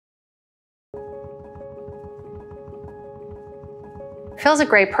Phil's a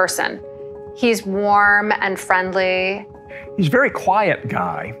great person. He's warm and friendly. He's a very quiet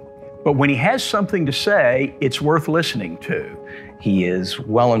guy, but when he has something to say, it's worth listening to. He is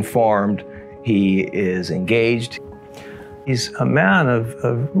well-informed. He is engaged. He's a man of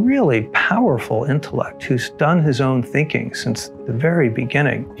really powerful intellect who's done his own thinking since the very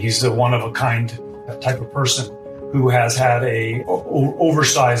beginning. He's a one-of-a-kind type of person who has had a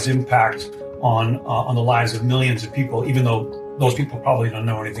oversized impact on the lives of millions of people, even though those people probably don't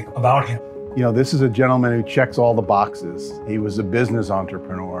know anything about him. You know, this is a gentleman who checks all the boxes. He was a business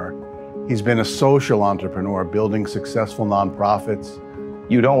entrepreneur. He's been a social entrepreneur, building successful nonprofits.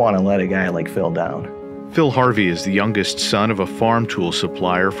 You don't want to let a guy like Phil down. Phil Harvey is the youngest son of a farm tool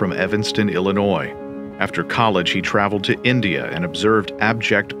supplier from Evanston, Illinois. After college, he traveled to India and observed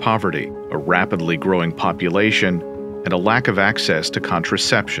abject poverty, a rapidly growing population, and a lack of access to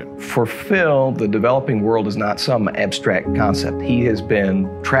contraception. For Phil, the developing world is not some abstract concept. He has been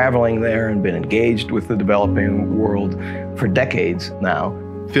traveling there and been engaged with the developing world for decades now.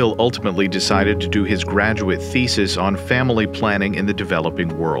 Phil ultimately decided to do his graduate thesis on family planning in the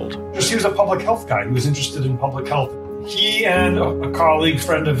developing world. He was a public health guy. He was interested in public health. He and a colleague,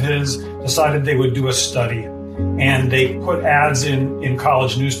 friend of his, decided they would do a study. And they put ads in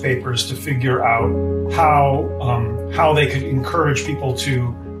college newspapers to figure out how they could encourage people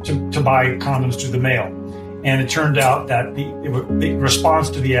to buy condoms through the mail. And it turned out that the response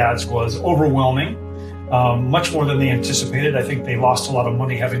to the ads was overwhelming. Much more than they anticipated. I think they lost a lot of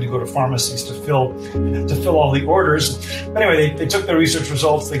money having to go to pharmacies to fill all the orders. But anyway, they took their research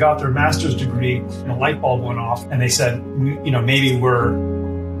results, they got their master's degree, and a light bulb went off, and they said, you know, maybe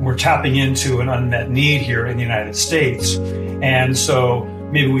we're tapping into an unmet need here in the United States. And so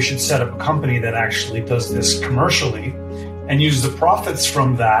maybe we should set up a company that actually does this commercially and use the profits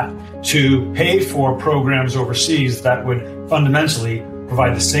from that to pay for programs overseas that would fundamentally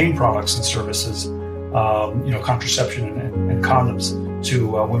provide the same products and services, contraception and condoms to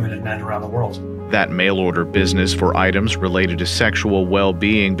women and men around the world. That mail-order business for items related to sexual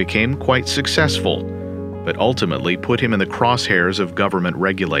well-being became quite successful, but ultimately put him in the crosshairs of government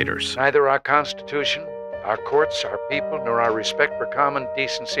regulators. Neither our Constitution, our courts, our people, nor our respect for common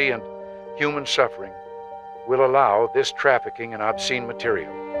decency and human suffering will allow this trafficking in obscene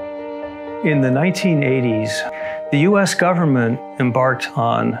material. In the 1980s, the U.S. government embarked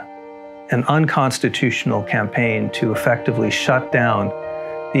on an unconstitutional campaign to effectively shut down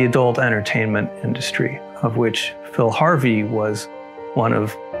the adult entertainment industry, of which Phil Harvey was one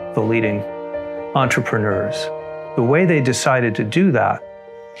of the leading entrepreneurs. The way they decided to do that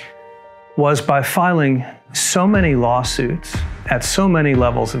was by filing so many lawsuits at so many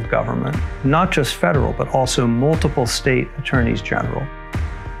levels of government, not just federal, but also multiple state attorneys general,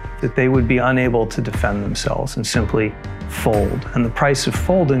 that they would be unable to defend themselves and simply fold. And the price of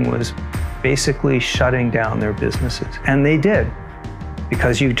folding was basically shutting down their businesses. And they did,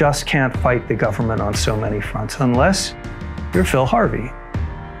 because you just can't fight the government on so many fronts unless you're Phil Harvey.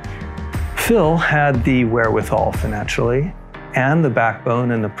 Phil had the wherewithal financially and the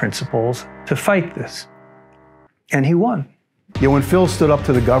backbone and the principles to fight this. And he won. Yeah, when Phil stood up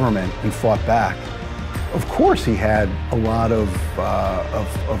to the government and fought back, of course he had a lot of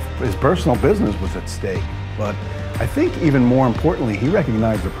his personal business was at stake. But I think even more importantly, he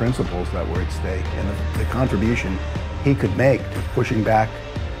recognized the principles that were at stake and the contribution he could make to pushing back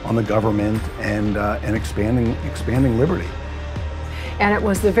on the government and expanding liberty. And it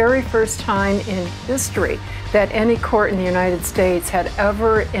was the very first time in history that any court in the United States had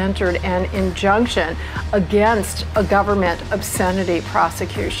ever entered an injunction against a government obscenity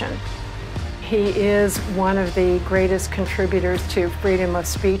prosecution. He is one of the greatest contributors to freedom of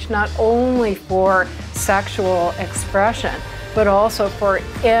speech, not only for sexual expression, but also for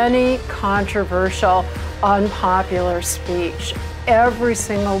any controversial, unpopular speech. Every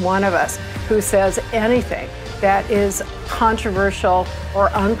single one of us who says anything that is controversial or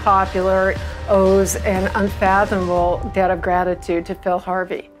unpopular owes an unfathomable debt of gratitude to Phil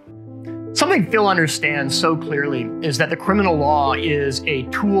Harvey. Something Phil understands so clearly is that the criminal law is a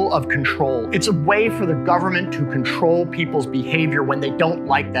tool of control. It's a way for the government to control people's behavior when they don't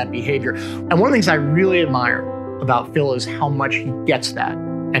like that behavior. And one of the things I really admire about Phil is how much he gets that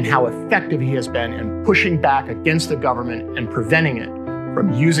and how effective he has been in pushing back against the government and preventing it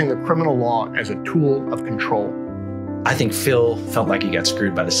from using the criminal law as a tool of control. I think Phil felt like he got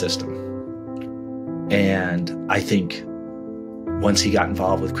screwed by the system. And I think once he got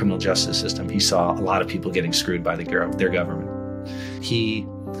involved with the criminal justice system, he saw a lot of people getting screwed by their government. He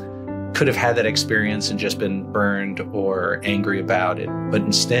could have had that experience and just been burned or angry about it, but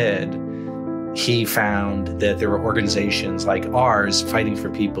instead he found that there were organizations like ours fighting for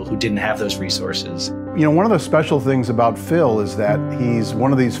people who didn't have those resources. You know, one of the special things about Phil is that he's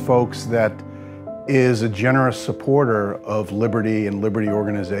one of these folks that is a generous supporter of liberty and liberty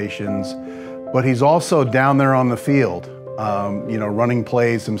organizations, but he's also down there on the field, you know, running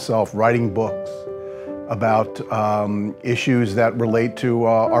plays himself, writing books about issues that relate to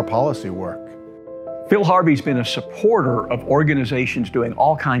our policy work. Phil Harvey's been a supporter of organizations doing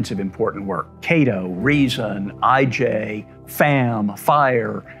all kinds of important work. Cato, Reason, IJ, FAM,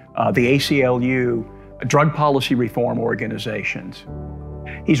 FIRE, the ACLU, drug policy reform organizations.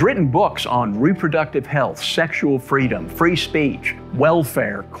 He's written books on reproductive health, sexual freedom, free speech,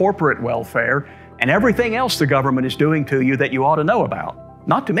 welfare, corporate welfare, and everything else the government is doing to you that you ought to know about,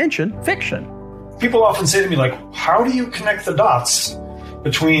 not to mention fiction. People often say to me, like, how do you connect the dots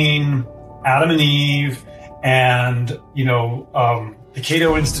between Adam and Eve and, you know, the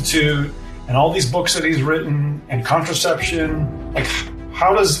Cato Institute and all these books that he's written and contraception? Like,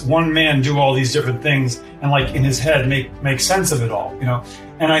 how does one man do all these different things and, like, in his head make sense of it all, you know?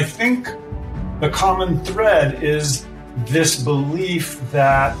 And I think the common thread is this belief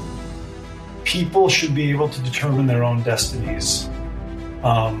that people should be able to determine their own destinies,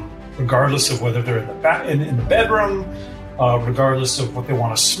 regardless of whether they're in the bedroom, regardless of what they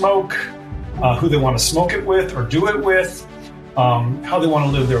want to smoke, who they want to smoke it with or do it with, how they want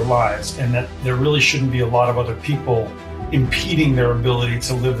to live their lives, and that there really shouldn't be a lot of other people impeding their ability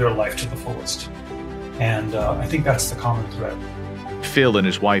to live their life to the fullest. And I think that's the common thread. Phil and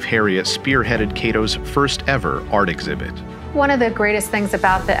his wife Harriet spearheaded Cato's first ever art exhibit. One of the greatest things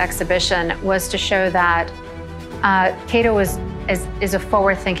about the exhibition was to show that Cato is a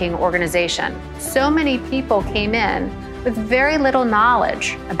forward-thinking organization. So many people came in with very little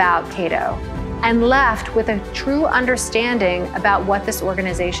knowledge about Cato and left with a true understanding about what this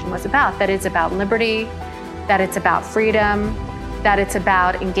organization was about, that it's about liberty, that it's about freedom, that it's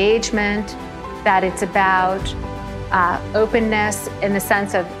about engagement, that it's about openness in the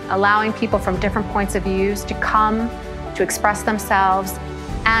sense of allowing people from different points of views to come, to express themselves,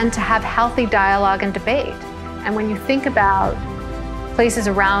 and to have healthy dialogue and debate. And when you think about places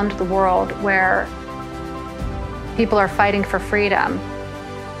around the world where people are fighting for freedom,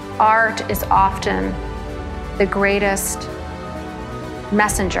 art is often the greatest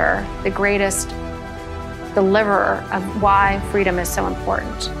messenger, the greatest deliverer of why freedom is so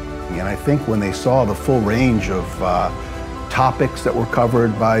important. And I think when they saw the full range of topics that were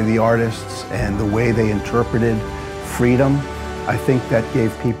covered by the artists and the way they interpreted freedom, I think that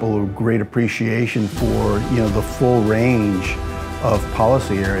gave people a great appreciation for, you know, the full range of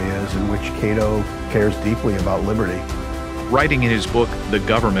policy areas in which Cato cares deeply about liberty. Writing in his book, The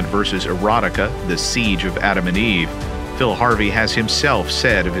Government versus Erotica, The Siege of Adam and Eve, Phil Harvey has himself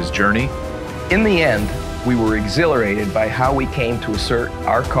said of his journey, In the end, we were exhilarated by how we came to assert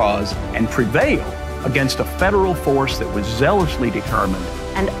our cause and prevail against a federal force that was zealously determined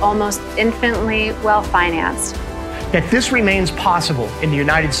and almost infinitely well-financed. That this remains possible in the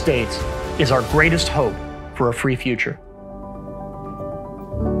United States is our greatest hope for a free future.